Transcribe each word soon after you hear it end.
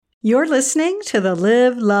You're listening to the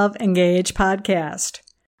Live, Love, Engage podcast.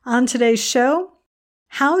 On today's show,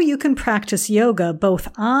 how you can practice yoga both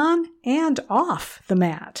on and off the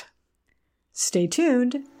mat. Stay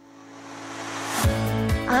tuned.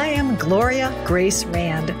 I am Gloria Grace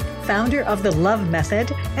Rand, founder of the Love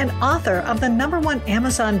Method and author of the #1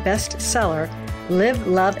 Amazon bestseller, Live,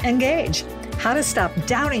 Love, Engage: How to Stop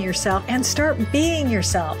Doubting Yourself and Start Being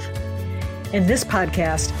Yourself. In this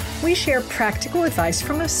podcast, we share practical advice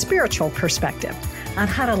from a spiritual perspective on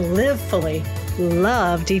how to live fully,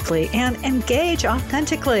 love deeply, and engage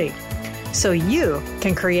authentically so you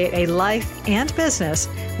can create a life and business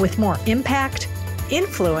with more impact,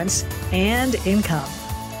 influence, and income.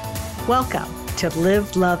 Welcome to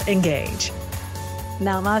Live, Love, Engage.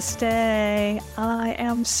 Namaste. I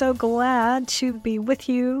am so glad to be with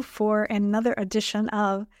you for another edition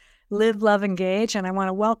of Live, Love, Engage, and I want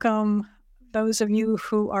to welcome those of you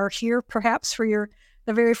who are here perhaps for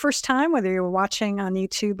the very first time, whether you're watching on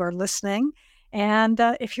YouTube or listening. And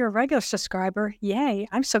if you're a regular subscriber, yay,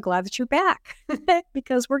 I'm so glad that you're back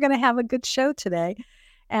because we're going to have a good show today.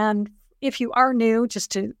 And if you are new,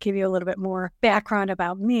 just to give you a little bit more background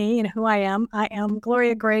about me and who I am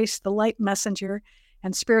Gloria Grace, the light messenger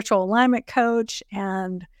and spiritual alignment coach.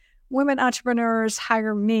 And women entrepreneurs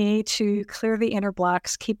hire me to clear the inner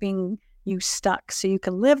blocks, keeping you stuck so you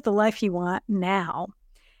can live the life you want now.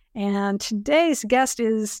 And today's guest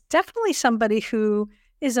is definitely somebody who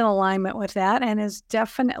is in alignment with that and is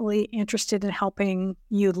definitely interested in helping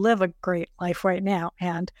you live a great life right now.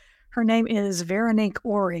 And her name is Veronique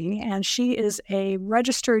Ori, and she is a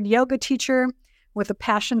registered yoga teacher with a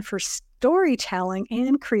passion for storytelling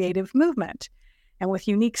and creative movement. And with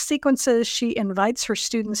unique sequences, she invites her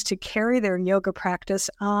students to carry their yoga practice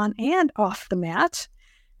on and off the mat.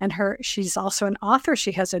 And she's also an author.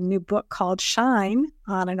 She has a new book called Shine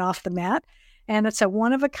on and Off the Mat. And it's a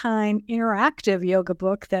one-of-a-kind interactive yoga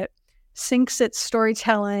book that syncs its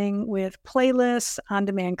storytelling with playlists,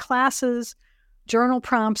 on-demand classes, journal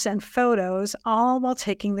prompts, and photos, all while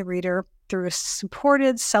taking the reader through a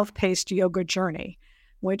supported, self-paced yoga journey,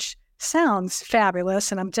 which sounds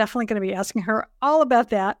fabulous. And I'm definitely going to be asking her all about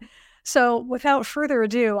that. So without further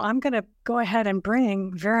ado, I'm going to go ahead and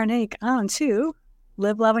bring Veronique on to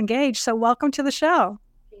Live, Love, Engage. So welcome to the show.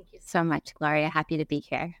 Thank you so much, Gloria. Happy to be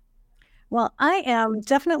here. Well, I am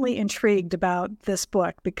definitely intrigued about this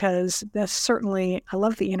book because I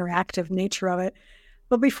love the interactive nature of it.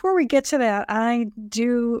 But before we get to that, I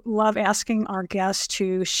do love asking our guests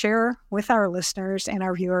to share with our listeners and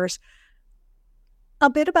our viewers a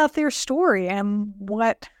bit about their story and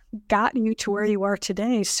what got you to where you are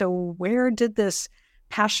today. So where did this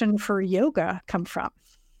passion for yoga come from?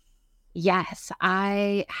 Yes,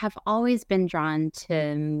 I have always been drawn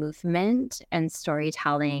to movement and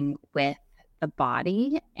storytelling with the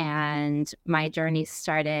body. And my journey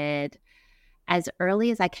started as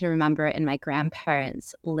early as I can remember in my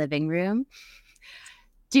grandparents' living room,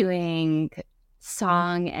 doing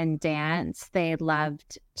song and dance. They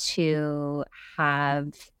loved to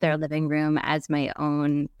have their living room as my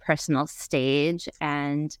own personal stage.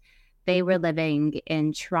 And they were living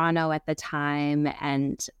in Toronto at the time,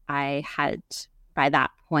 and I had, by that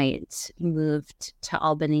point, moved to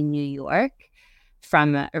Albany, New York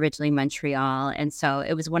from originally Montreal. And so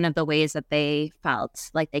it was one of the ways that they felt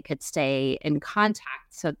like they could stay in contact.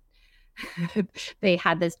 So they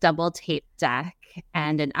had this double tape deck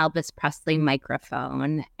and an Elvis Presley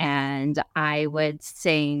microphone, and I would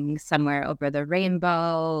sing Somewhere Over the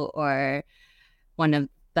Rainbow or one of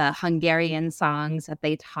the Hungarian songs that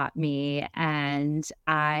they taught me, and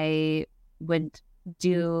I would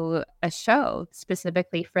do a show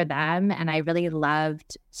specifically for them, and I really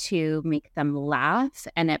loved to make them laugh,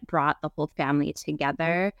 and it brought the whole family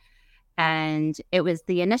together. And it was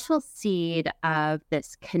the initial seed of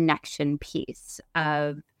this connection piece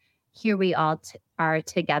of here we all are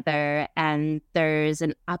together, and there's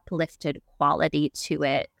an uplifted quality to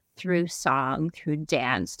it through song, through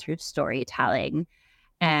dance, through storytelling.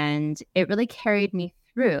 And it really carried me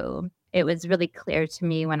through. It was really clear to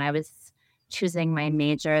me when I was choosing my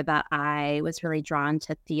major that I was really drawn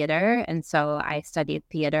to theater. And so I studied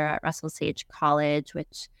theater at Russell Sage College,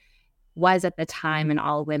 which was at the time an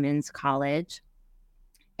all-women's college.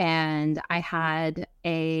 And I had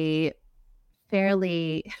a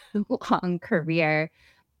fairly long career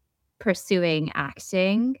pursuing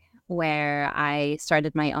acting, where I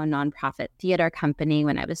started my own nonprofit theater company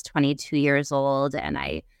when I was 22 years old, and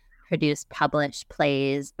I produced published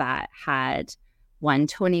plays that had won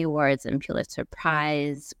Tony Awards and Pulitzer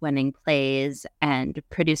Prize winning plays, and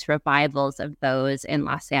produced revivals of those in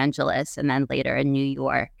Los Angeles and then later in New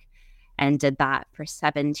York. and did that for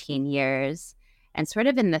 17 years. And sort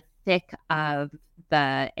of in the thick of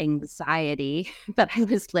the anxiety that I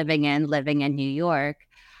was living in New York,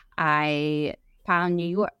 I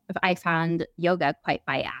I found yoga quite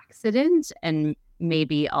by accident, and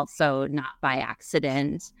maybe also not by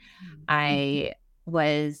accident. I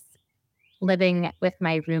was living with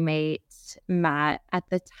my roommate, Matt, at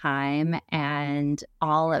the time, and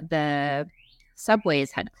all of the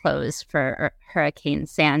subways had closed for Hurricane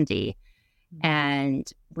Sandy.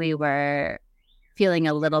 And we were feeling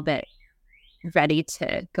a little bit ready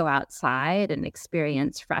to go outside and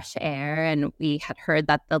experience fresh air. And we had heard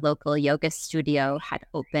that the local yoga studio had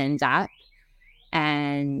opened up,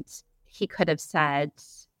 and he could have said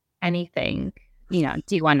anything, do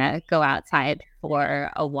you want to go outside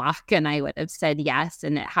for a walk? And I would have said yes.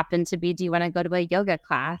 And it happened to be, do you want to go to a yoga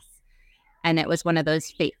class? And it was one of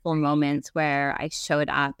those fateful moments where I showed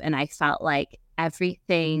up and I felt like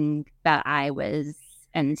everything that I was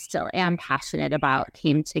and still am passionate about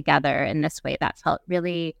came together in this way that felt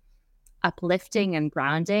really uplifting and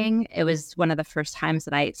grounding. It was one of the first times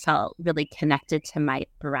that I felt really connected to my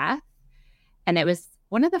breath. And it was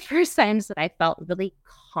one of the first times that I felt really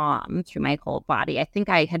calm through my whole body. I think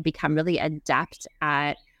I had become really adept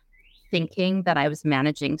at thinking that I was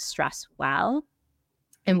managing stress well.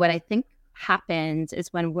 And what I think happens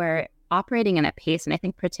is when we're operating in a pace, and I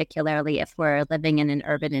think particularly if we're living in an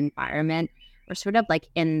urban environment, we're sort of like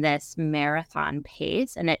in this marathon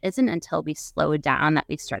pace. And it isn't until we slow down that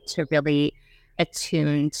we start to really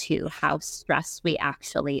attune to how stressed we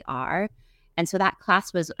actually are. And so that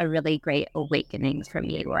class was a really great awakening for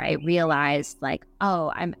me, where I realized like,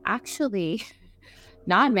 oh, I'm actually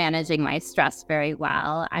not managing my stress very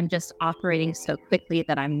well. I'm just operating so quickly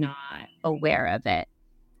that I'm not aware of it.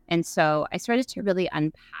 And so I started to really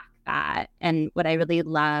unpack that. And what I really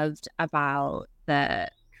loved about the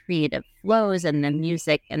creative flows and the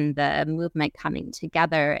music and the movement coming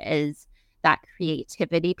together is that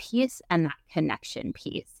creativity piece and that connection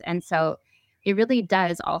piece. And so it really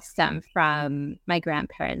does all stem from my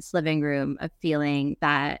grandparents' living room of feeling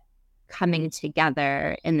that coming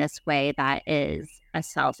together in this way that is a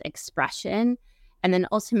self-expression. And then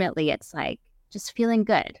ultimately it's like just feeling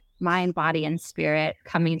good, mind, body, and spirit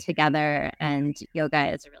coming together. And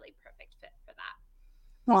yoga is a really perfect fit for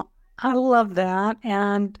that. Well, I love that.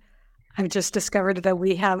 And I've just discovered that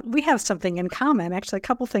we have something in common, actually a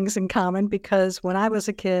couple things in common, because when I was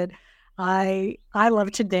a kid, I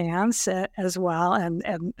loved to dance as well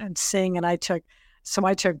and sing. And I took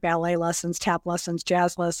ballet lessons, tap lessons,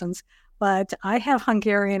 jazz lessons, but I have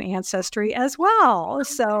Hungarian ancestry as well. Oh,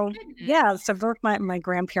 So yeah, so both my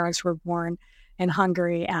grandparents were born in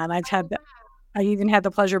Hungary, and I even had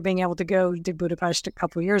the pleasure of being able to go to Budapest a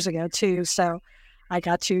couple of years ago too. So I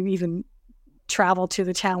got to even travel to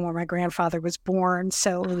the town where my grandfather was born.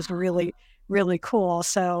 So it was really, really cool.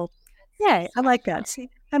 So yeah, I like that. See,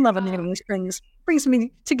 I love it when this brings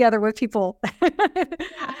me together with people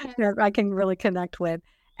that I can really connect with.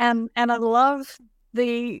 And I love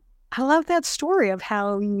that story of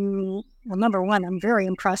how number one, I'm very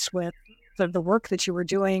impressed with the work that you were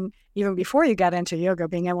doing even before you got into yoga,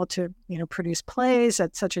 being able to, produce plays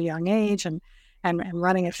at such a young age and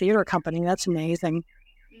running a theater company. That's amazing.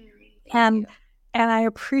 And I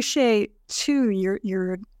appreciate too,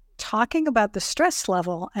 you're talking about the stress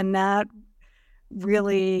level and not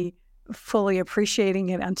really fully appreciating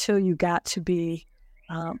it until you got to be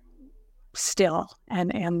still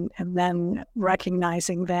and then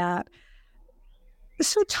recognizing that.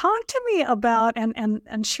 So talk to me about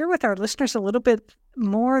and share with our listeners a little bit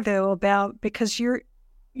more though about, because you're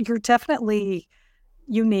definitely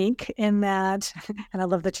unique in that, and I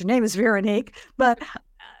love that your name is Veronique, but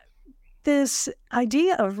this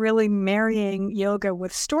idea of really marrying yoga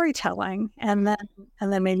with storytelling, and then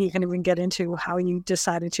maybe you can even get into how you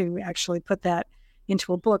decided to actually put that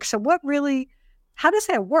into a book. So how does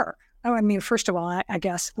that work? Oh, I mean, first of all, I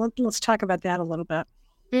guess let's talk about that a little bit.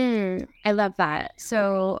 I love that.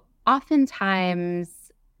 So oftentimes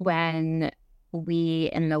when we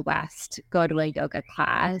in the West go to a yoga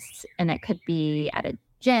class, and it could be at a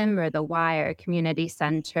gym or the Y or a community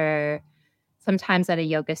center, sometimes at a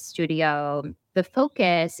yoga studio, the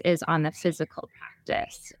focus is on the physical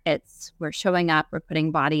practice. We're showing up, we're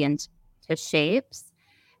putting body into shapes.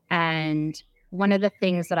 And one of the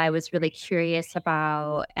things that I was really curious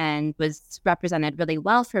about and was represented really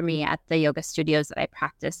well for me at the yoga studios that I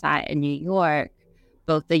practice at in New York,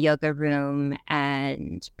 both the Yoga Room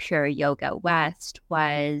and Pure Yoga West,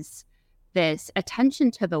 was this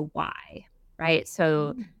attention to the why, right?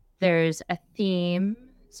 So there's a theme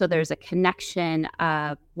So there's a connection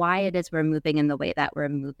of why it is we're moving in the way that we're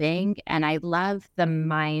moving. And I love the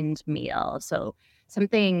mind meal. So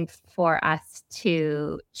something for us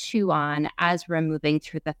to chew on as we're moving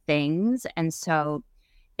through the things. And so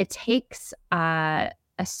it takes a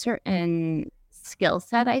certain skill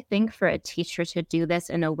set, I think, for a teacher to do this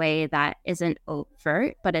in a way that isn't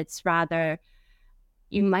overt, but it's rather,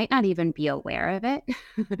 you might not even be aware of it,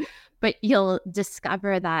 but you'll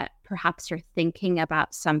discover that perhaps you're thinking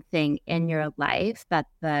about something in your life that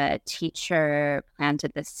the teacher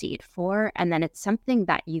planted the seed for. And then it's something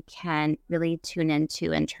that you can really tune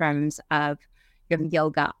into in terms of your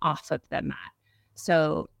yoga off of the mat.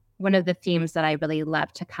 So one of the themes that I really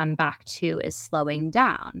love to come back to is slowing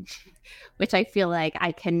down, which I feel like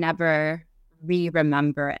I can never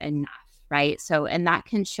remember enough, right? So, and that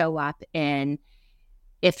can show up in,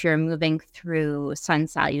 if you're moving through sun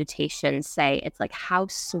salutations, say, it's like, how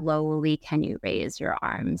slowly can you raise your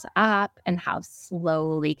arms up and how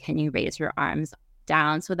slowly can you raise your arms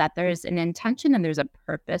down, so that there's an intention and there's a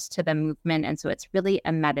purpose to the movement. And so it's really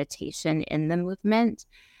a meditation in the movement.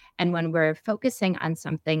 And when we're focusing on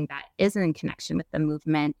something that is in connection with the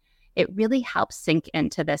movement, it really helps sink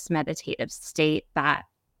into this meditative state that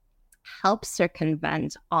helps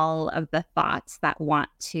circumvent all of the thoughts that want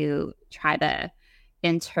to try to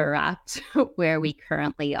interrupt where we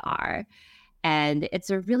currently are. And it's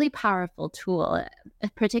a really powerful tool,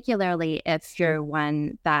 particularly if you're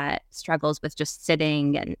one that struggles with just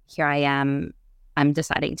sitting and here I am, I'm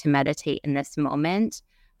deciding to meditate in this moment,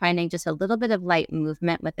 finding just a little bit of light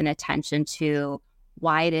movement with an attention to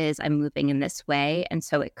why it is I'm moving in this way. And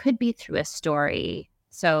so it could be through a story.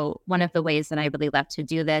 So one of the ways that I really love to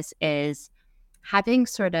do this is having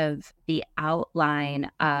sort of the outline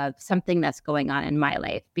of something that's going on in my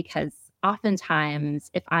life, because oftentimes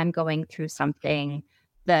if I'm going through something,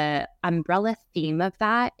 the umbrella theme of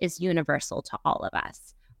that is universal to all of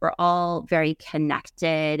us. We're all very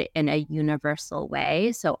connected in a universal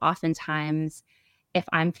way. So oftentimes if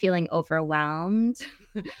I'm feeling overwhelmed,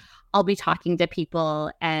 I'll be talking to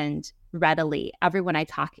people and readily everyone I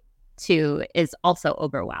talk to is also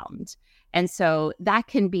overwhelmed. And so that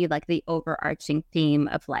can be like the overarching theme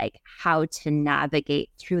of like how to navigate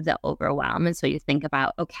through the overwhelm. And so you think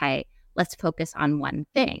about, okay, let's focus on one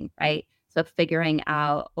thing, right? So figuring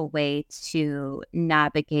out a way to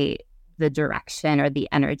navigate the direction or the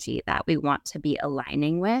energy that we want to be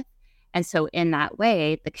aligning with. And so in that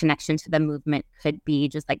way, the connection to the movement could be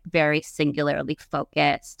just like very singularly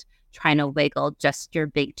focused, trying to wiggle just your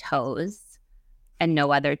big toes and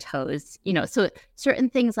no other toes, so certain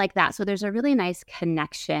things like that. So there's a really nice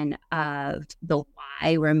connection of the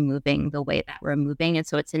why we're moving the way that we're moving. And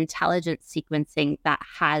so it's intelligent sequencing that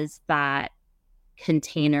has that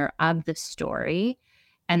container of the story.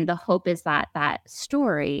 And the hope is that that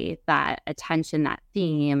story, that attention, that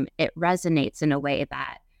theme, it resonates in a way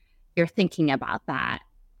that you're thinking about that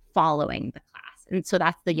following the class. And so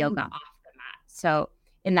that's the yoga off the mat. So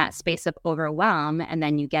in that space of overwhelm, and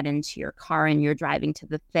then you get into your car and you're driving to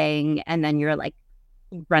the thing, and then you're like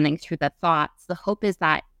running through the thoughts. The hope is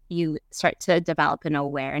that you start to develop an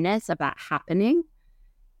awareness of that happening.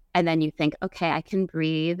 And then you think, okay, I can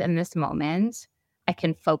breathe in this moment. I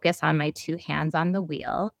can focus on my two hands on the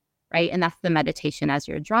wheel, right? And that's the meditation as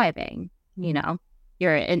you're driving,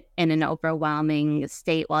 You're in an overwhelming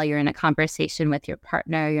state while you're in a conversation with your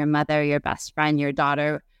partner, your mother, your best friend, your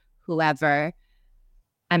daughter, whoever.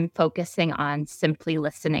 I'm focusing on simply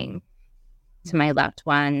listening to my loved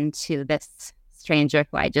one, to this stranger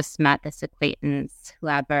who I just met, this acquaintance,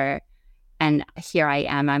 whoever. And here I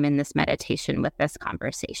am, I'm in this meditation with this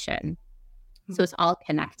conversation. So it's all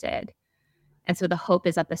connected. And so the hope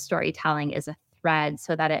is that the storytelling is a thread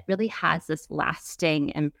so that it really has this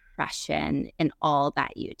lasting impression in all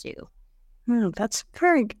that you do. Oh, that's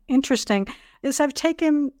very interesting. I've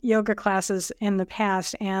taken yoga classes in the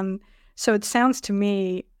past, and so it sounds to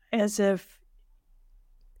me as if,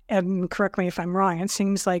 and correct me if I'm wrong, it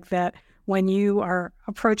seems like that when you are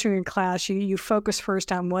approaching a class, you focus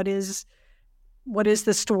first on what is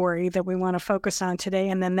the story that we want to focus on today,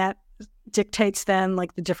 and then that dictates then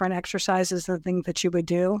like the different exercises, the things that you would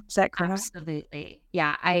do. Is that correct? Absolutely.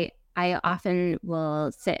 Yeah. I often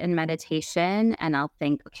will sit in meditation and I'll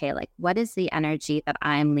think, okay, like what is the energy that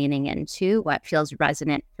I'm leaning into? What feels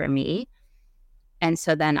resonant for me? And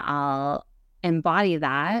so then I'll embody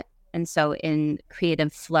that. And so in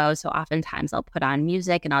creative flow, so oftentimes I'll put on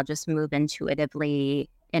music and I'll just move intuitively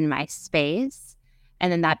in my space.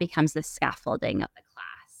 And then that becomes the scaffolding of the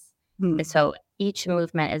class. And so each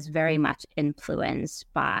movement is very much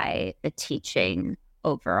influenced by the teaching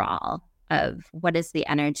overall of what is the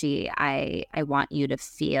energy I want you to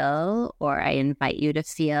feel, or I invite you to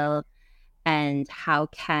feel, and how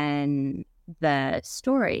can the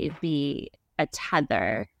story be a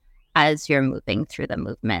tether as you're moving through the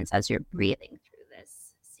movements, as you're breathing through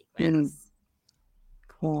this sequence.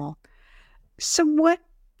 Cool. So what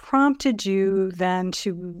prompted you then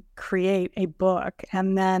to create a book?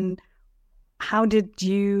 And then how did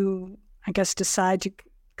you, I guess, decide to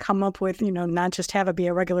come up with, not just have it be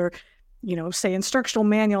a regular, say instructional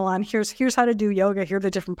manual on here's how to do yoga, here are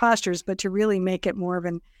the different postures, but to really make it more of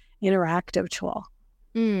an interactive tool?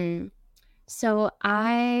 So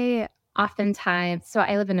I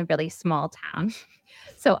live in a really small town.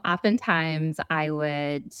 So oftentimes I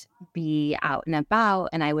would be out and about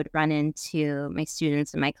and I would run into my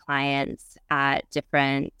students and my clients at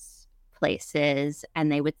different places,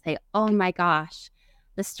 and they would say, "Oh my gosh,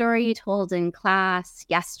 the story you told in class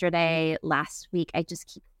yesterday, last week, I just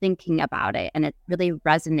keep thinking about it and it really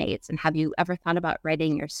resonates. And have you ever thought about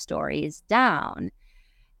writing your stories down?"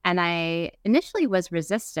 And I initially was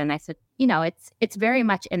resistant. I said, it's very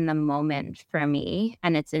much in the moment for me,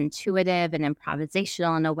 and it's intuitive and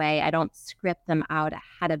improvisational in a way. I don't script them out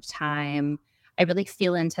ahead of time. I really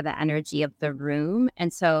feel into the energy of the room.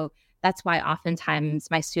 And so that's why oftentimes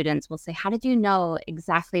my students will say, "How did you know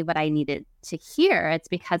exactly what I needed to hear?" It's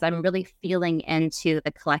because I'm really feeling into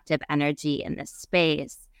the collective energy in this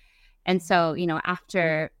space. And so,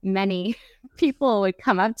 after many people would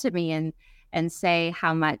come up to me and say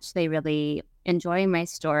how much they really enjoy my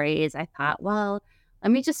stories, I thought, well,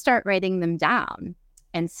 let me just start writing them down.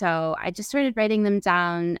 And so I just started writing them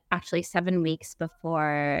down actually 7 weeks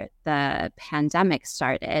before the pandemic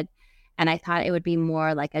started. And I thought it would be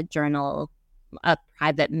more like a journal, a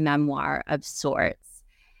private memoir of sorts.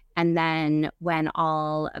 And then when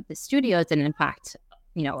all of the studios, and in fact,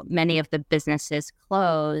 many of the businesses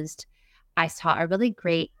closed, I saw a really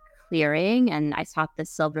great clearing, and I saw the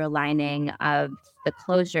silver lining of the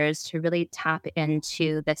closures to really tap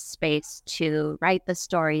into the space to write the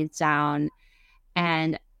stories down.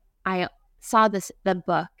 And I saw the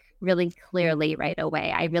book really clearly right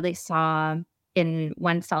away. I really saw in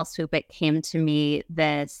one fell swoop, it came to me,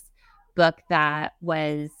 this book that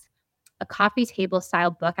was a coffee table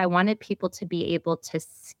style book. I wanted people to be able to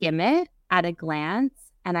skim it at a glance.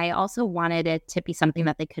 And I also wanted it to be something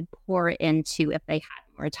that they could pour into if they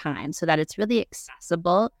had more time, so that it's really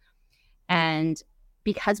accessible. And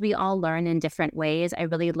because we all learn in different ways, I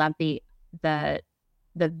really love the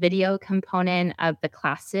video component of the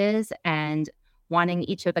classes, and wanting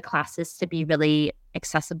each of the classes to be really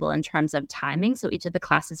accessible in terms of timing. So each of the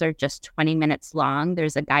classes are just 20 minutes long.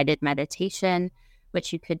 There's a guided meditation,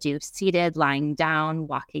 which you could do seated, lying down,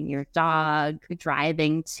 walking your dog,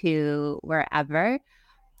 driving to wherever.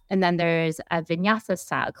 And then there's a vinyasa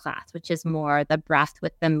style class, which is more the breath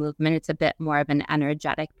with the movement. It's a bit more of an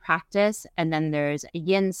energetic practice. And then there's a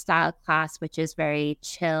yin style class, which is very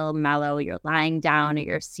chill, mellow. You're lying down or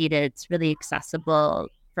you're seated. It's really accessible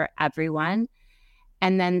for everyone.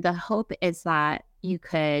 And then the hope is that you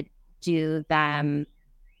could do them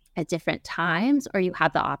at different times, or you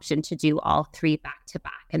have the option to do all three back to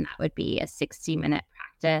back. And that would be a 60-minute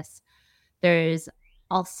practice. There's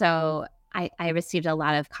also, I received a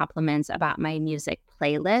lot of compliments about my music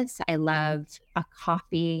playlist. I love a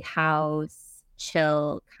coffee house,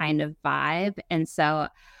 chill kind of vibe. And so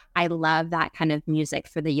I love that kind of music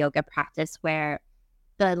for the yoga practice, where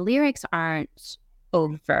the lyrics aren't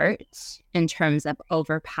overt in terms of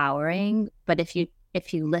overpowering, but if you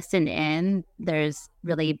listen in, there's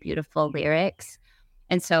really beautiful lyrics.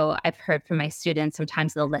 And so I've heard from my students,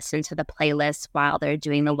 sometimes they'll listen to the playlist while they're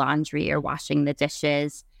doing the laundry or washing the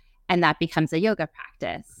dishes, and that becomes a yoga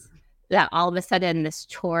practice. That all of a sudden, this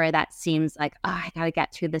chore that seems like, oh, I got to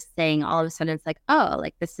get through this thing, all of a sudden it's like, oh,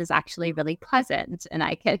 like this is actually really pleasant, and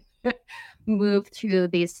I can move through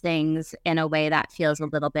these things in a way that feels a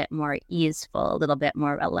little bit more easeful, a little bit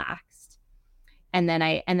more relaxed. And then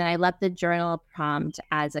I love the journal prompt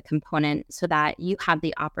as a component, so that you have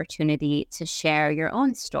the opportunity to share your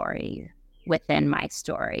own story within my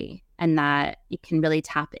story, and that you can really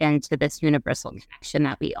tap into this universal connection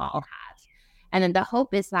that we all have. And then the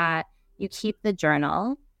hope is that you keep the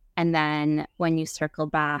journal, and then when you circle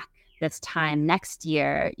back this time next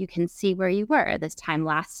year, you can see where you were this time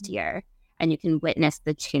last year, and you can witness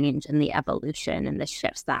the change and the evolution and the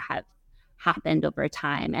shifts that have happened over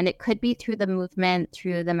time. And it could be through the movement,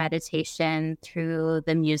 through the meditation, through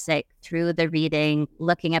the music, through the reading,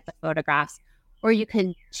 looking at the photographs, or you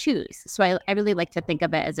can choose. So I really like to think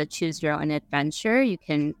of it as a choose your own adventure. You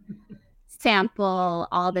can sample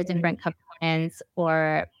all the different components,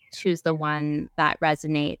 or choose the one that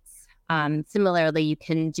resonates Similarly, you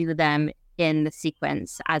can do them in the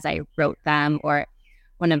sequence as I wrote them, or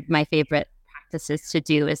one of my favorite practices to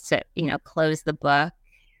do is to, close the book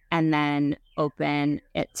and then open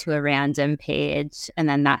it to a random page. And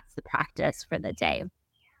then that's the practice for the day.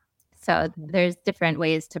 So there's different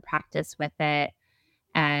ways to practice with it.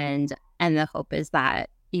 And the hope is that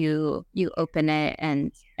you open it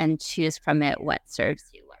and choose from it what serves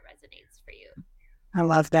you, what resonates for you. I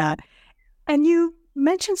love that. And you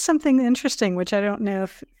mentioned something interesting, which I don't know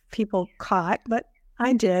if people caught, but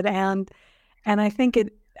I did. And I think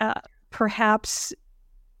it perhaps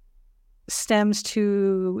stems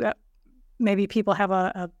to maybe people have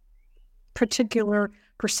a particular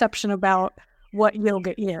perception about what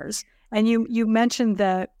yoga is. And you mentioned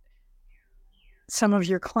that some of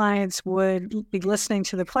your clients would be listening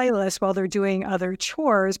to the playlist while they're doing other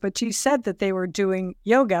chores, but you said that they were doing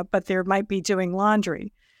yoga, but they might be doing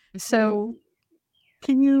laundry. Mm-hmm. So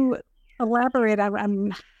can you elaborate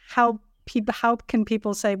on how can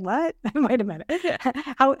people say, what? Wait a minute.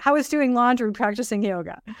 How is doing laundry practicing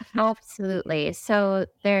yoga? Absolutely. So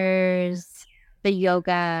there's the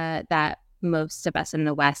yoga that most of us in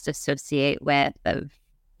the West associate with of,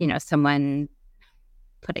 someone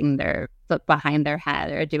putting their foot behind their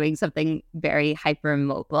head or doing something very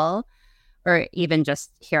hypermobile, or even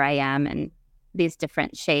just here I am in these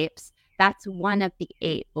different shapes. That's one of the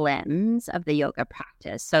 8 limbs of the yoga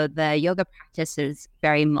practice. So the yoga practice is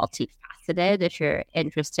very multifaceted. If you're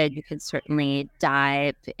interested, you can certainly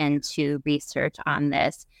dive into research on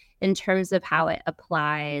this in terms of how it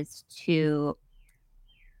applies to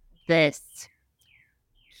this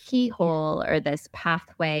keyhole or this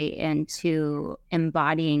pathway into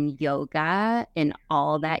embodying yoga in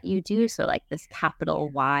all that you do. So like this capital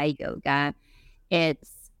Y yoga,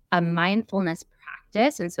 it's a mindfulness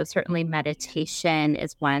practice. And so certainly meditation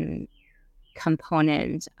is one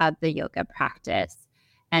component of the yoga practice.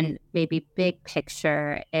 And maybe big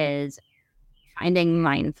picture is finding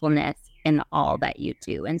mindfulness in all that you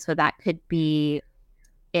do. And so that could be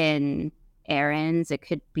in errands, it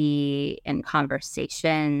could be in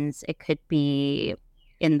conversations, it could be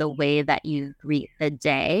in the way that you greet the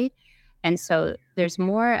day. And so there's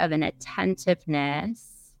more of an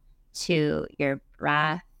attentiveness to your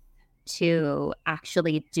breath, to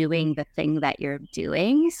actually doing the thing that you're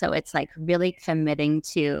doing. So it's like really committing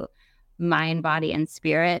to mind, body, and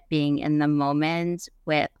spirit, being in the moment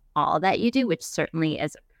with all that you do, which certainly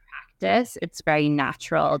is a practice. It's very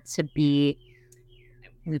natural to be.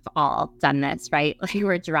 We've all done this, right? Like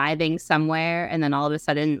we're driving somewhere and then all of a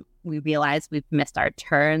sudden we realize we've missed our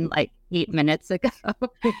turn like 8 minutes ago.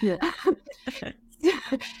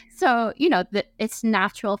 So, it's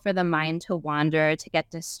natural for the mind to wander, to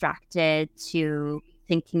get distracted, to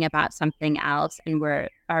thinking about something else. And where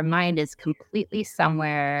our mind is completely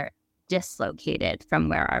somewhere dislocated from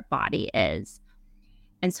where our body is.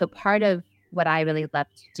 And so part of what I really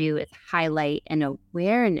love to do is highlight an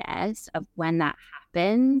awareness of when that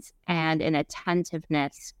happens and an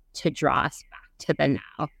attentiveness to draw us back to the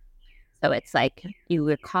now. So it's like you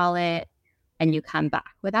recall it and you come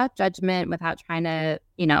back without judgment, without trying to,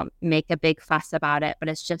 make a big fuss about it. But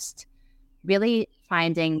it's just really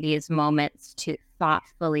finding these moments to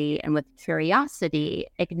thoughtfully and with curiosity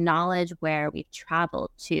acknowledge where we've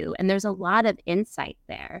traveled to. And there's a lot of insight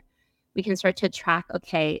there. We can start to track,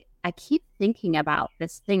 okay, I keep thinking about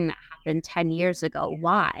this thing that happened 10 years ago.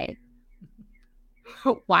 Why?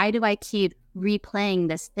 Why do I keep replaying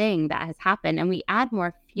this thing that has happened? And we add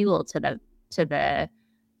more fuel to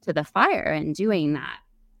the fire in doing that.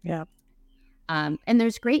 Yeah. And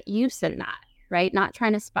there's great use in that, right? Not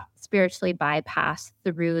trying to spiritually bypass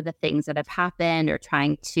through the things that have happened or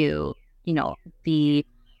trying to, be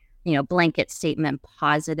blanket statement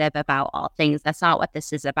positive about all things. That's not what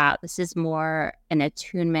this is about. This is more an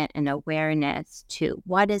attunement and awareness to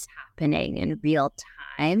what is happening in real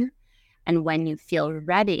time. And when you feel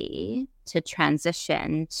ready to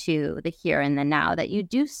transition to the here and the now, that you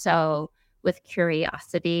do so with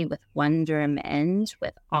curiosity, with wonderment,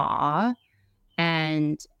 with awe,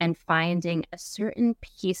 and finding a certain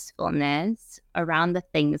peacefulness around the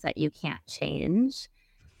things that you can't change.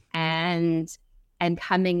 And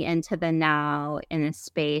coming into the now in a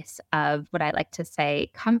space of what I like to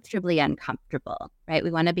say, comfortably uncomfortable, right?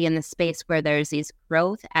 We want to be in the space where there's these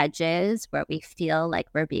growth edges, where we feel like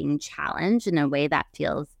we're being challenged in a way that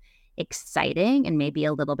feels exciting and maybe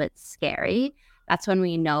a little bit scary. That's when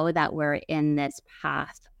we know that we're in this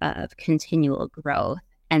path of continual growth.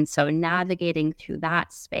 And so navigating through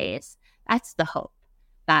that space, that's the hope,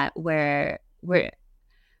 that we're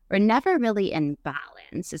never really in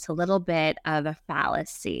balance. It's a little bit of a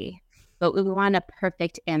fallacy. but we want a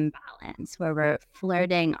perfect imbalance where we're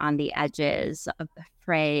flirting on the edges of the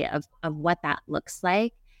fray of what that looks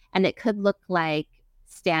like. And it could look like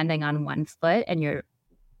standing on one foot and you're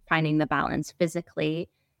finding the balance physically.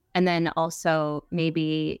 And then also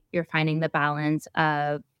maybe you're finding the balance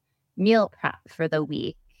of meal prep for the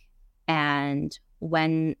week, and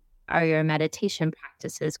when are your meditation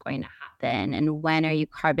practices going to happen, and when are you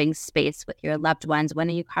carving space with your loved ones, when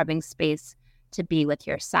are you carving space to be with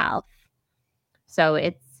yourself. So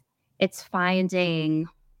it's finding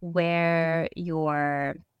where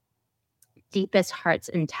your deepest heart's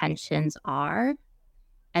intentions are,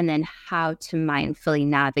 and then how to mindfully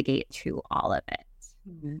navigate through all of it.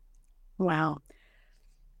 Mm-hmm. Wow.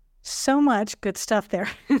 So much good stuff there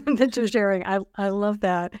that you're sharing. I love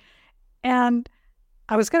that. And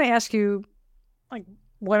I was going to ask you, like,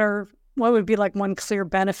 what would be like one clear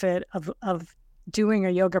benefit of doing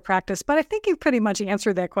a yoga practice? But I think you pretty much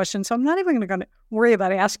answered that question, so I'm not even going to worry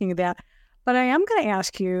about asking you that. But I am going to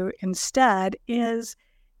ask you instead: is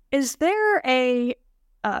there a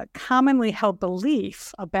commonly held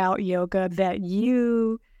belief about yoga that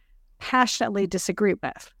you passionately disagree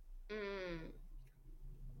with?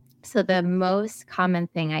 So the most common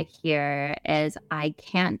thing I hear is I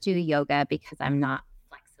can't do yoga because I'm not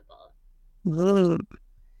flexible.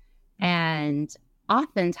 And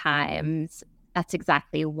oftentimes that's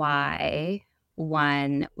exactly why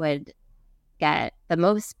one would get the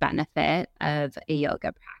most benefit of a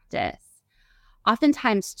yoga practice.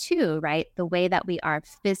 Oftentimes too, right, the way that we are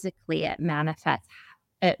physically, it manifests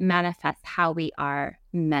how we are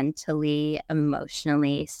mentally,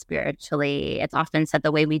 emotionally, spiritually. It's often said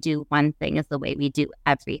the way we do one thing is the way we do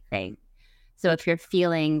everything. So if you're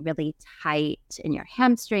feeling really tight in your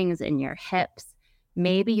hamstrings and your hips,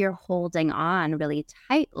 maybe you're holding on really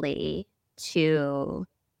tightly to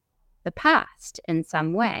the past in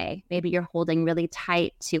some way. Maybe you're holding really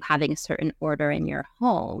tight to having a certain order in your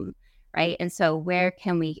home, right? And so where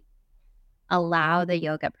can we allow the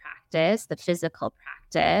yoga practice, the physical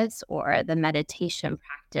practice, or the meditation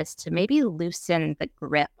practice to maybe loosen the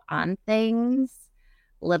grip on things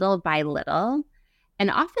little by little?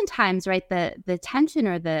 And oftentimes, right, the tension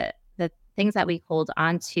or the things that we hold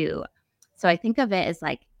on to. So I think of it as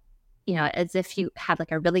like, as if you have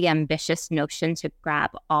like a really ambitious notion to grab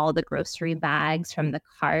all the grocery bags from the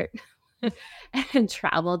cart and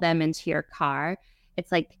travel them into your car.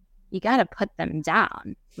 It's like, you got to put them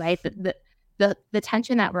down, right? The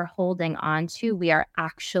tension that we're holding on to, we are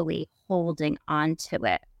actually holding on to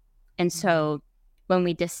it. And so when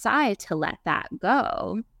we decide to let that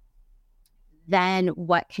go, then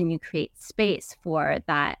what can you create space for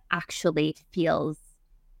that actually feels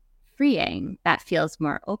freeing, that feels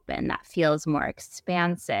more open, that feels more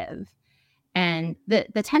expansive? And the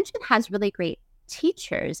tension has really great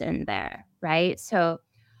teachers in there, right? So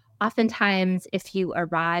oftentimes, if you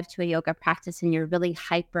arrive to a yoga practice and you're really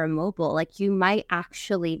hypermobile, like you might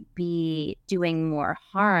actually be doing more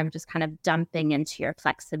harm, just kind of dumping into your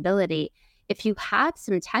flexibility. If you have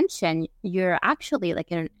some tension, you're actually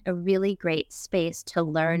like in a really great space to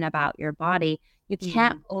learn about your body. You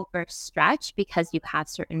can't overstretch because you have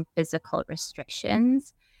certain physical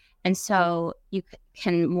restrictions. And so you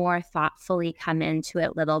can more thoughtfully come into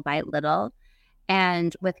it little by little.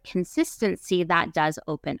 And with consistency, that does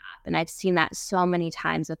open up. And I've seen that so many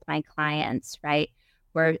times with my clients, right?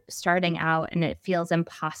 We're starting out and it feels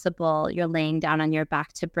impossible. You're laying down on your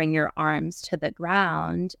back to bring your arms to the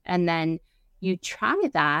ground. And then you try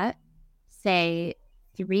that, say,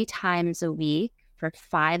 3 times a week for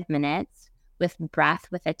 5 minutes with breath,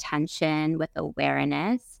 with attention, with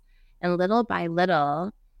awareness. And little by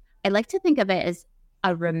little, I like to think of it as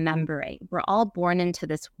a remembering. We're all born into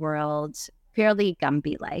this world fairly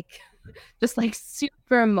Gumby-like, just like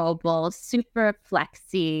super mobile, super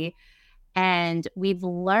flexy. And we've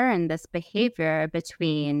learned this behavior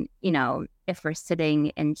between, if we're sitting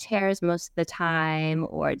in chairs most of the time,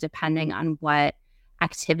 or depending on what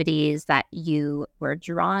activities that you were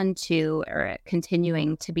drawn to or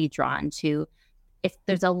continuing to be drawn to, if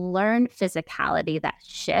there's a learned physicality that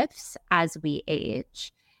shifts as we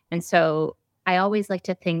age. And so I always like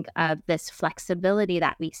to think of this flexibility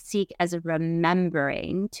that we seek as a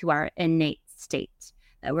remembering to our innate state,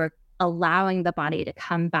 that we're allowing the body to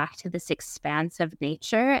come back to this expansive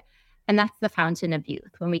nature. And that's the fountain of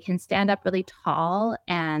youth. When we can stand up really tall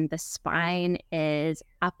and the spine is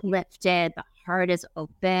uplifted, the heart is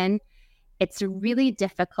open, it's really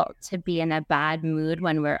difficult to be in a bad mood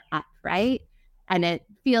when we're upright. And it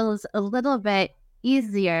feels a little bit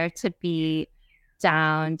easier to be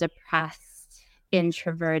down, depressed,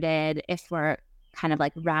 introverted, if we're kind of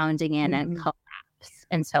like rounding in and collapsed. gaps.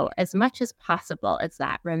 And so as much as possible, it's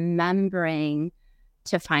that remembering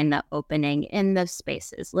to find the opening in those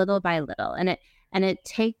spaces little by little. And it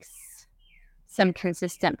takes some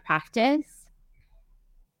consistent practice.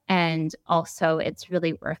 And also it's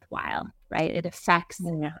really worthwhile, right? It affects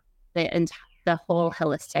the whole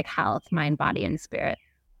holistic health, mind, body, and spirit.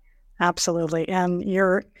 Absolutely. And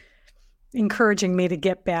you're encouraging me to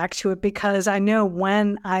get back to it, because I know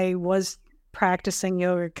when I was practicing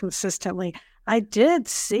yoga consistently, I did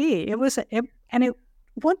see and it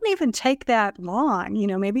wouldn't even take that long,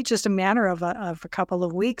 maybe just a matter of a couple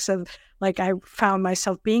of weeks of, like, I found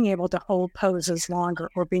myself being able to hold poses longer,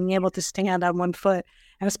 or being able to stand on one foot.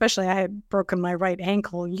 And especially, I had broken my right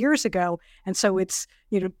ankle years ago. And so it's,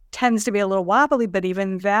 tends to be a little wobbly, but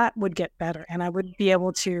even that would get better. And I would be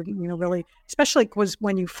able to, really, especially was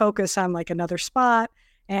when you focus on like another spot.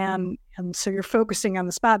 And so you're focusing on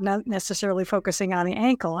the spot, not necessarily focusing on the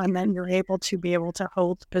ankle. And then you're able to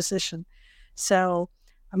hold the position. So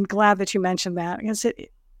I'm glad that you mentioned that, because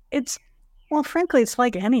it's, well, frankly, it's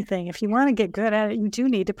like anything. If you want to get good at it, you do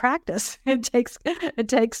need to practice. It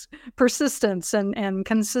takes persistence and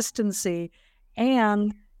consistency,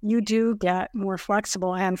 and you do get more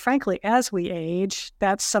flexible. And frankly, as we age,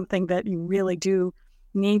 that's something that you really do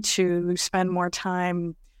need to spend more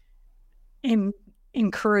time in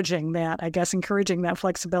encouraging that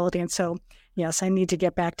flexibility. And so, yes, I need to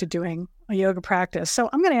get back to doing a yoga practice. So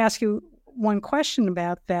I'm going to ask you one question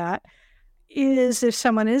about that. Is, if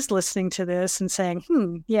someone is listening to this and saying,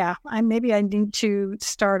 maybe I need to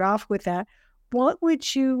start off with that, what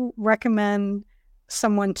would you recommend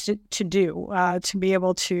someone to do to be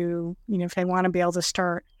able to, if they want to be able to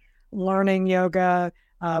start learning yoga?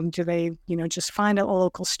 Do they, just find a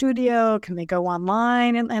local studio? Can they go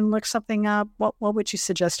online and look something up? What would you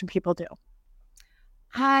suggest people do?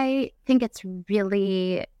 I think it's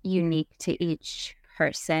really unique to each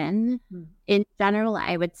person. In general,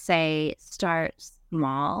 I would say start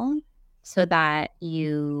small so that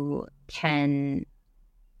you can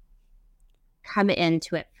come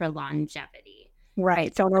into it for longevity.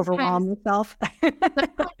 Right. Don't overwhelm yourself.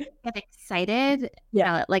 Get excited.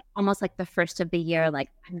 Like almost like the first of the year, like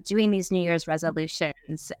I'm doing these New Year's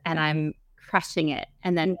resolutions and I'm crushing it.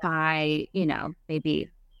 And then by, maybe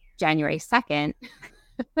January 2nd,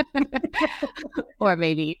 or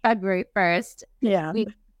maybe February 1st,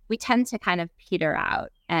 we tend to kind of peter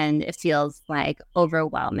out, and it feels like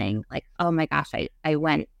overwhelming. Like, oh my gosh, I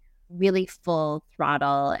went really full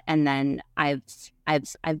throttle, and then I've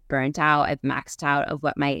burnt out, I've maxed out of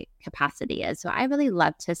what my capacity is. So I really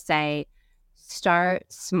love to say, start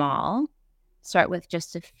small, start with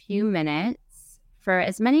just a few minutes for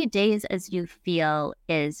as many days as you feel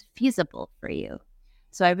is feasible for you.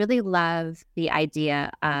 So I really love the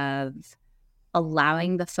idea of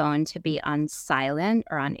allowing the phone to be on silent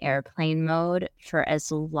or on airplane mode for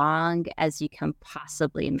as long as you can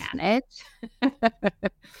possibly manage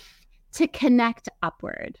to connect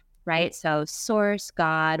upward, right? So source,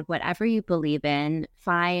 God, whatever you believe in,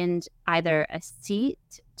 find either a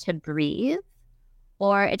seat to breathe,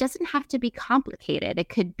 or it doesn't have to be complicated. It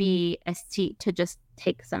could be a seat to just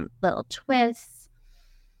take some little twists,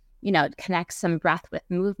 connect some breath with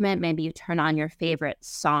movement. Maybe you turn on your favorite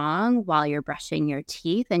song while you're brushing your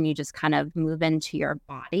teeth and you just kind of move into your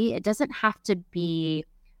body. It doesn't have to be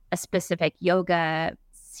a specific yoga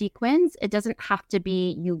sequence. It doesn't have to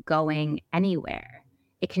be you going anywhere.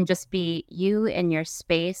 It can just be you in your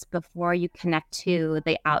space before you connect to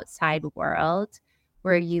the outside world,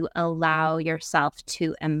 where you allow yourself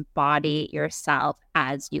to embody yourself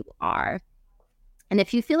as you are. And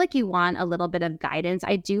if you feel like you want a little bit of guidance,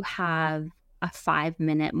 I do have a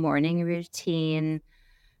 5-minute morning routine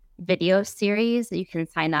video series that you can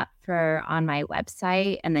sign up for on my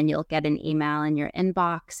website. And then you'll get an email in your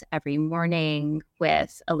inbox every morning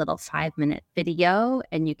with a little 5-minute video,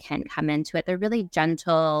 and you can come into it. They're really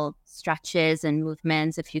gentle stretches and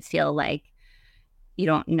movements. If you feel like you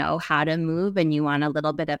don't know how to move and you want a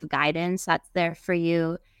little bit of guidance, that's there for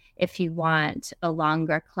you. If you want a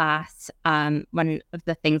longer class, one of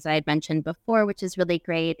the things I had mentioned before, which is really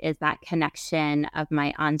great, is that connection of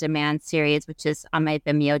my on-demand series, which is on my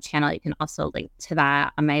Vimeo channel. You can also link to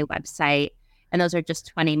that on my website. And those are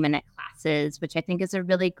just 20-minute classes, which I think is a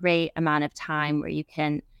really great amount of time where you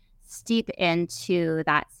can steep into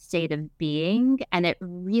that state of being. And it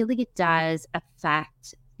really does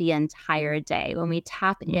affect the entire day. When we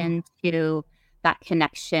tap into that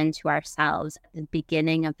connection to ourselves at the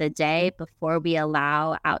beginning of the day, before we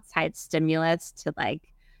allow outside stimulus to like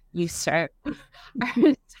usurp our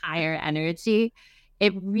entire energy,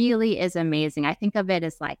 It really is amazing. I think of it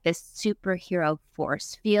as like this superhero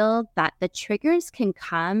force field that the triggers can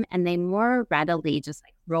come and they more readily just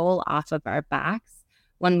like roll off of our backs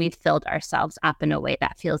when we've filled ourselves up in a way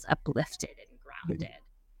that feels uplifted and grounded.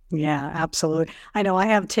 Yeah, absolutely. I know I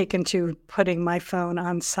have taken to putting my phone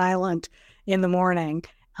on silent in the morning.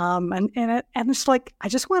 And it's like, I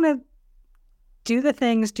just want to do the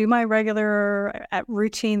things, do my regular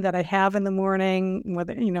routine that I have in the morning,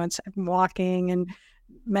 whether, it's walking and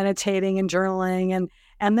meditating and journaling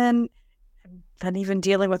and then even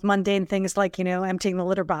dealing with mundane things like, emptying the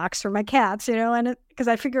litter box for my cats, and because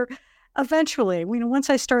I figure eventually, once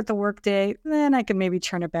I start the workday, then I can maybe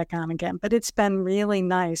turn it back on again. But it's been really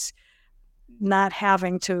nice not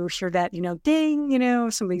having to hear that,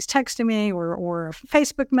 ding, somebody's texting me or a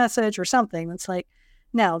Facebook message or something. It's like,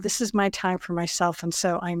 no, this is my time for myself. And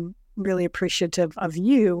so I'm really appreciative of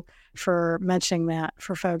you for mentioning that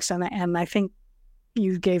for folks. And I think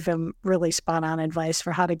you gave them really spot on advice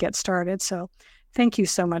for how to get started. So thank you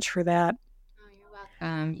so much for that. Oh, you're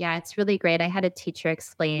welcome. Yeah, it's really great. I had a teacher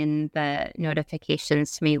explain the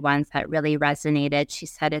notifications to me once that really resonated. She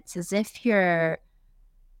said, it's as if you're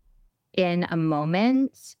in a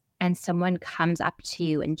moment and someone comes up to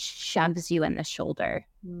you and shoves you in the shoulder.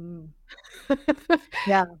 Mm.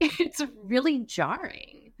 Yeah. It's really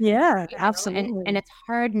jarring. Yeah, absolutely. And it's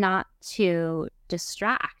hard not to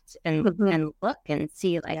distract and look and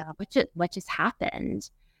see like what just happened.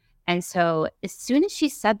 And so as soon as she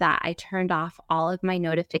said that, I turned off all of my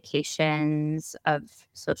notifications of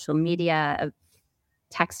social media, of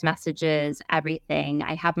text messages, everything.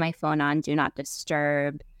 I have my phone on Do Not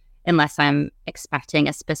Disturb unless I'm expecting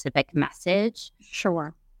a specific message.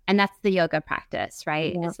 Sure. And that's the yoga practice,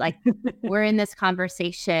 right? Yeah. It's like we're in this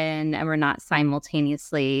conversation and we're not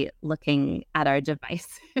simultaneously looking at our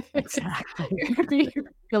device. Exactly.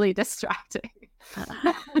 Really distracting.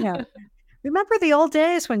 Yeah. Remember the old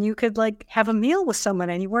days when you could like have a meal with someone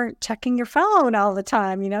and you weren't checking your phone all the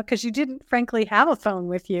time, because you didn't frankly have a phone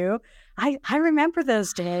with you. I remember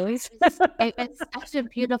those days. It's such a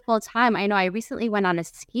beautiful time. I know I recently went on a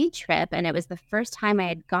ski trip and it was the first time I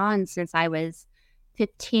had gone since I was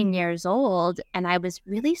 15 years old. And I was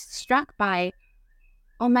really struck by,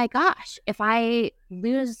 oh my gosh, if I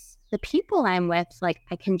lose the people I'm with, like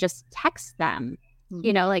I can just text them.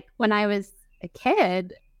 Mm-hmm. Like when I was a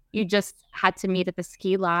kid, you just had to meet at the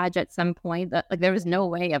ski lodge at some point. That like there was no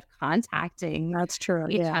way of contacting That's true.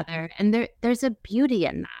 each other. And there's a beauty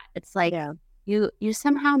in that. It's like you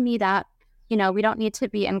somehow meet up. We don't need to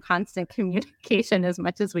be in constant communication as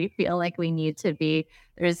much as we feel like we need to be.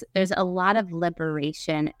 There's a lot of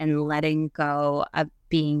liberation and letting go of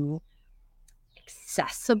being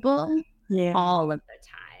accessible all of the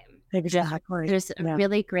time. Exactly. There's a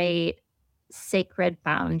really great sacred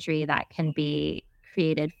boundary that can be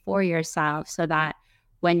created for yourself so that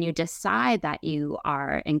when you decide that you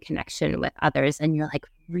are in connection with others and you're like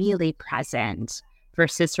really present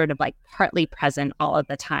versus sort of like partly present all of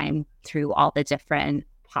the time through all the different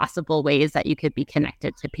possible ways that you could be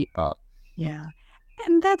connected to people. Yeah.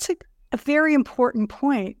 And that's a very important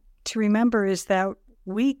point to remember is that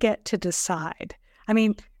we get to decide. I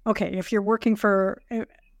mean, okay, if you're working for a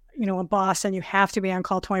boss and you have to be on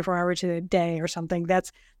call 24 hours a day or something,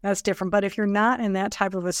 that's different. But if you're not in that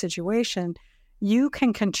type of a situation, you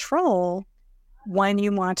can control when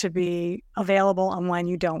you want to be available and when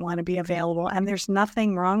you don't want to be available. And there's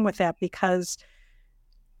nothing wrong with that because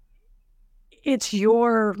it's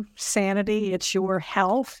your sanity, it's your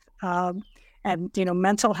health, and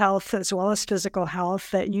mental health as well as physical health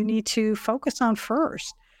that you need to focus on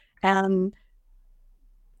first. And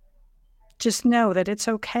just know that it's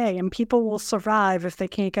okay and people will survive if they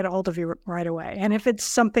can't get a hold of you right away. And if it's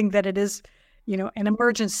something that it is, an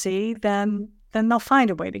emergency, then they'll find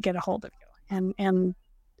a way to get a hold of you and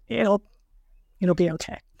it'll be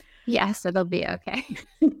okay. Yes, it'll be okay.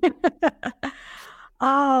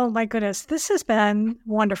 Oh my goodness. This has been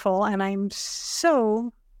wonderful. And I'm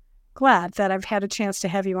so glad that I've had a chance to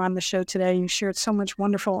have you on the show today. You shared so much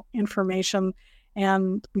wonderful information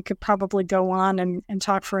and we could probably go on and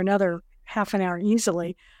talk for another half an hour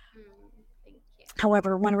easily. Thank you.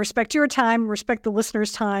 However, I want to respect your time, respect the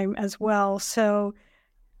listeners' time as well. So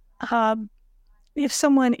if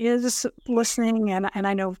someone is listening, and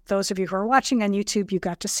I know those of you who are watching on YouTube, you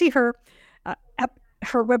got to see her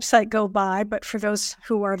website go by, but for those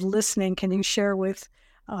who are listening, can you share with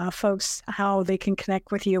folks how they can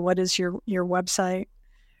connect with you? What is your website?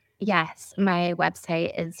 Yes, my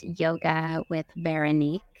website is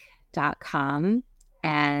yogawithveronique.com.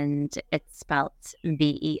 And it's spelled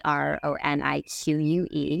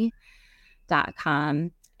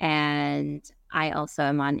VERONIQUE.com. And I also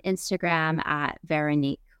am on Instagram at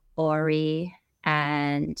Veronique Ori,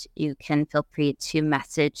 and you can feel free to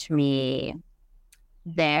message me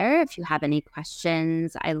there if you have any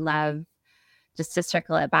questions. I love, just to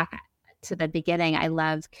circle it back to the beginning, I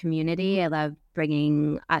love community. I love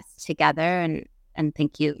bringing us together, and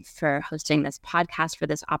thank you for hosting this podcast, for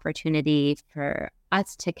this opportunity for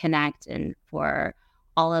us to connect and for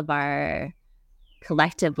all of our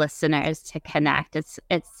collective listeners to connect. It's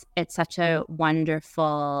such a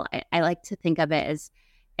wonderful, I like to think of it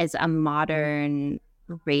as a modern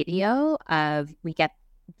radio of, we get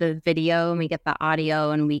the video and we get the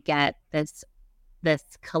audio and we get this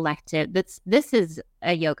collective, this is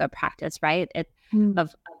a yoga practice, right?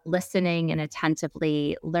 Of listening and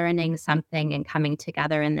attentively learning something and coming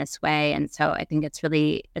together in this way. And so I think it's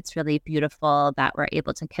really beautiful that we're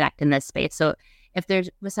able to connect in this space. So if there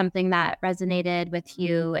was something that resonated with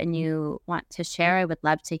you and you want to share, I would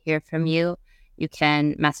love to hear from you. You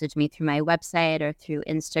can message me through my website or through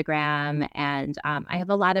Instagram. And I have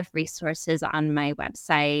a lot of resources on my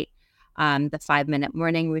website. The 5-minute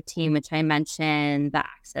morning routine, which I mentioned, the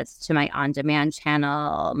access to my on-demand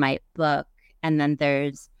channel, my book, and then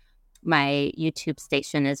there's my YouTube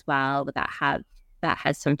station as well that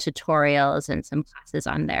has some tutorials and some classes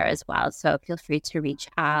on there as well. So feel free to reach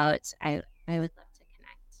out. I would love to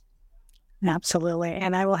connect. Absolutely.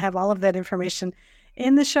 And I will have all of that information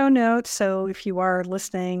in the show notes. So if you are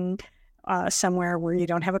listening somewhere where you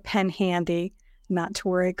don't have a pen handy, not to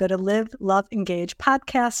worry, go to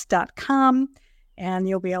liveloveengagepodcast.com and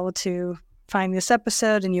you'll be able to find this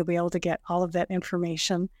episode and you'll be able to get all of that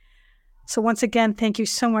information. So once again, thank you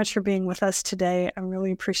so much for being with us today. I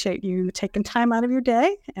really appreciate you taking time out of your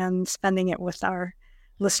day and spending it with our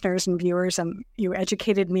listeners and viewers. And you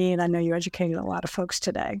educated me, and I know you educated a lot of folks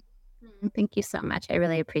today. Thank you so much. I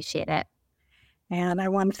really appreciate it. And I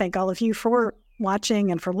want to thank all of you for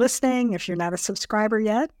watching and for listening. If you're not a subscriber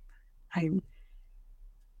yet, I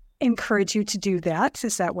encourage you to do that.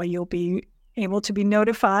 Is that way you'll be able to be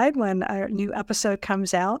notified when a new episode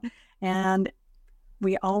comes out. And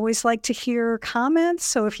we always like to hear comments.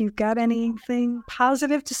 So if you've got anything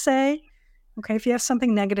positive to say, okay, if you have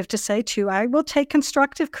something negative to say too, I will take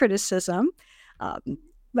constructive criticism.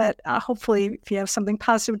 But hopefully if you have something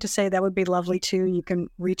positive to say, that would be lovely too. You can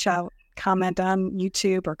reach out, comment on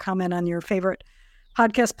YouTube or comment on your favorite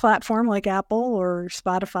podcast platform like Apple or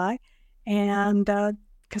Spotify. And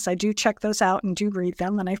because I do check those out and do read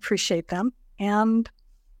them and I appreciate them. And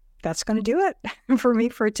that's going to do it for me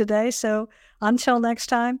for today. So until next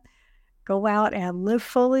time, go out and live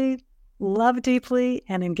fully, love deeply,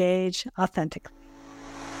 and engage authentically.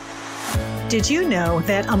 Did you know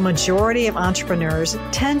that a majority of entrepreneurs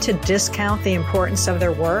tend to discount the importance of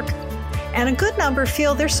their work? And a good number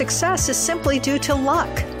feel their success is simply due to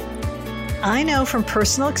luck. I know from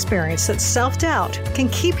personal experience that self-doubt can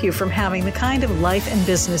keep you from having the kind of life and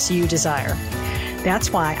business you desire.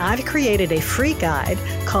 That's why I've created a free guide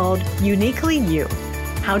called Uniquely You: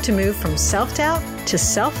 How to Move from Self-Doubt to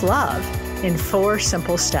Self-Love in 4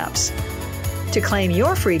 simple steps. To claim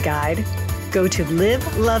your free guide, go to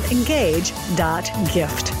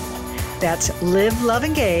liveloveengage.gift. That's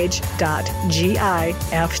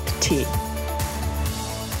liveloveengage.gift.